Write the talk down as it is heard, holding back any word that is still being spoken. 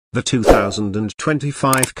The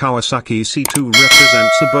 2025 Kawasaki C-2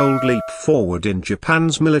 represents a bold leap forward in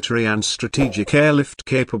Japan's military and strategic airlift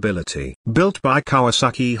capability. Built by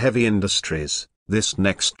Kawasaki Heavy Industries, this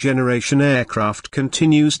next-generation aircraft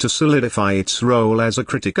continues to solidify its role as a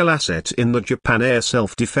critical asset in the Japan Air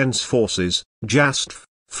Self-Defense Forces (JASDF)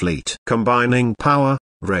 fleet. Combining power,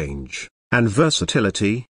 range, and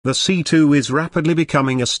versatility, the C-2 is rapidly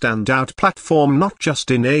becoming a standout platform not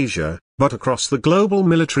just in Asia, but across the global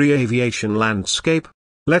military aviation landscape.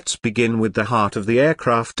 Let's begin with the heart of the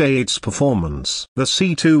aircraft: its performance. The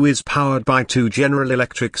C-2 is powered by two General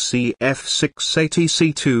Electric CF680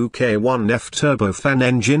 C2K1F turbofan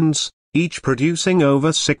engines, each producing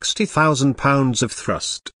over 60,000 pounds of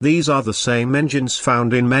thrust. These are the same engines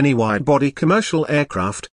found in many wide-body commercial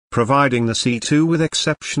aircraft, providing the C-2 with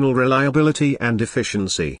exceptional reliability and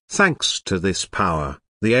efficiency. Thanks to this power,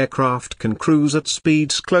 the aircraft can cruise at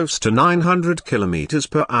speeds close to 900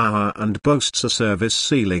 km per hour and boasts a service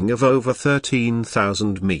ceiling of over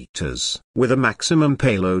 13,000 meters. With a maximum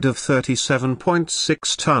payload of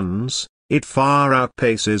 37.6 tons, it far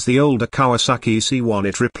outpaces the older Kawasaki C-1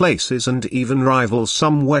 it replaces and even rivals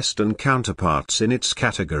some Western counterparts in its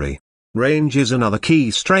category. Range is another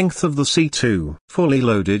key strength of the C-2. Fully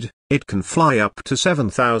loaded, it can fly up to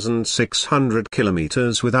 7,600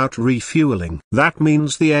 kilometers without refueling. That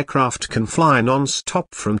means the aircraft can fly non-stop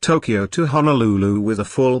from Tokyo to Honolulu with a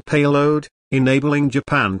full payload, enabling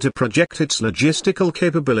Japan to project its logistical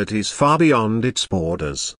capabilities far beyond its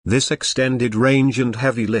borders. This extended range and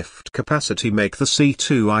heavy lift capacity make the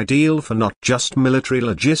C-2 ideal for not just military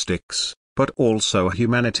logistics, but also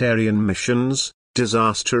humanitarian missions,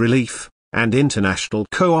 disaster relief, and international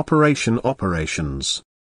cooperation operations.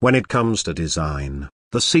 When it comes to design,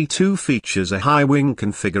 the C-2 features a high-wing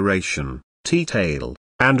configuration, T-tail,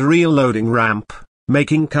 and rear loading ramp,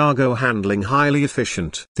 making cargo handling highly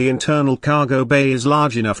efficient. The internal cargo bay is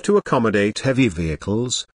large enough to accommodate heavy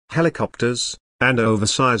vehicles, helicopters, and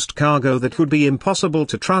oversized cargo that would be impossible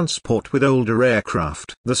to transport with older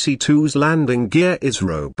aircraft. The C-2's landing gear is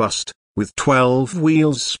robust, with 12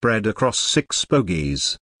 wheels spread across 6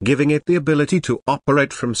 bogies, giving it the ability to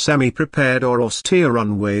operate from semi-prepared or austere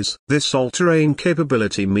runways. This all-terrain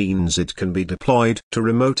capability means it can be deployed to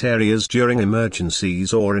remote areas during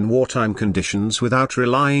emergencies or in wartime conditions without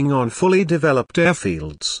relying on fully developed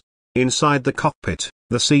airfields. Inside the cockpit,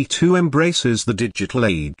 the C-2 embraces the digital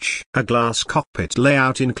age. A glass cockpit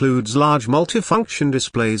layout includes large multifunction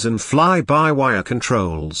displays and fly-by-wire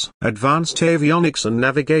controls. Advanced avionics and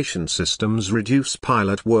navigation systems reduce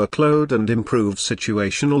pilot workload and improve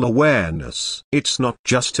situational awareness. It's not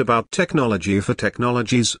just about technology for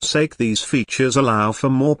technology's sake. These features allow for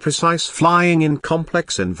more precise flying in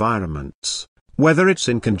complex environments, whether it's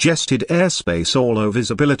in congested airspace or low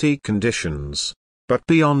visibility conditions. But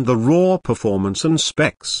beyond the raw performance and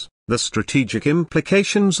specs, the strategic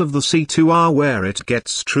implications of the C-2 are where it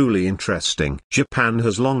gets truly interesting. Japan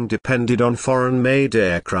has long depended on foreign-made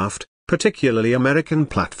aircraft, particularly American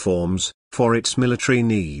platforms, for its military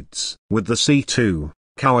needs. With the C-2,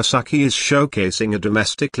 Kawasaki is showcasing a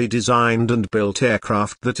domestically designed and built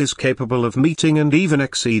aircraft that is capable of meeting and even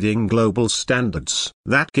exceeding global standards.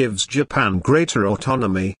 That gives Japan greater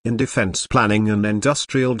autonomy in defense planning and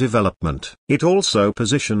industrial development. It also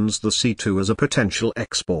positions the C-2 as a potential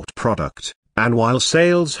export product, and while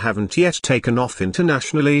sales haven't yet taken off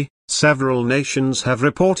internationally, several nations have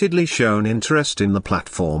reportedly shown interest in the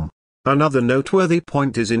platform. Another noteworthy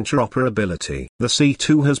point is interoperability. The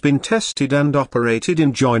C-2 has been tested and operated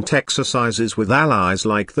in joint exercises with allies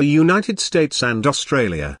like the United States and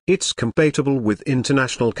Australia. It's compatible with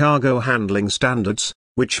international cargo handling standards,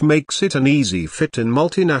 which makes it an easy fit in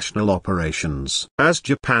multinational operations. As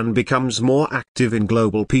Japan becomes more active in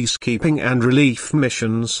global peacekeeping and relief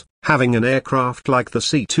missions, having an aircraft like the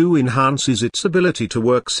C-2 enhances its ability to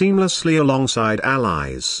work seamlessly alongside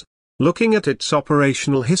allies. Looking at its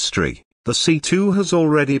operational history, the C-2 has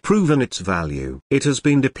already proven its value. It has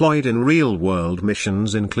been deployed in real-world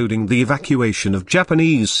missions including the evacuation of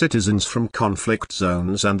Japanese citizens from conflict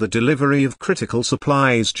zones and the delivery of critical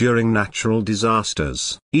supplies during natural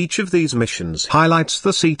disasters. Each of these missions highlights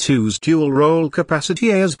the C-2's dual-role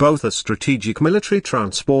capacity as both a strategic military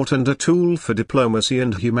transport and a tool for diplomacy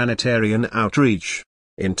and humanitarian outreach.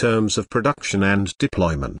 In terms of production and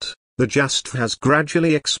deployment, the JASDF has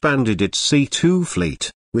gradually expanded its C-2 fleet,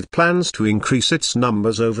 with plans to increase its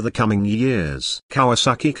numbers over the coming years.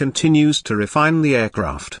 Kawasaki continues to refine the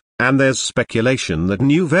aircraft, and there's speculation that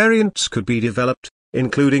new variants could be developed,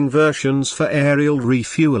 including versions for aerial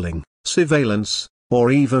refueling, surveillance, or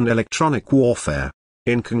even electronic warfare.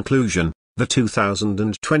 In conclusion, The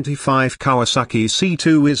 2025 Kawasaki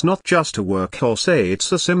C-2 is not just a workhorse, it's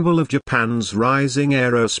a symbol of Japan's rising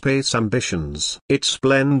aerospace ambitions. Its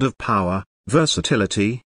blend of power,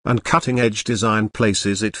 versatility, and cutting-edge design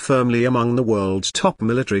places it firmly among the world's top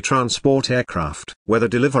military transport aircraft. Whether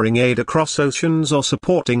delivering aid across oceans or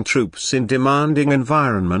supporting troops in demanding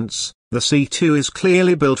environments, the C-2 is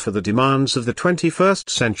clearly built for the demands of the 21st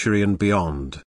century and beyond.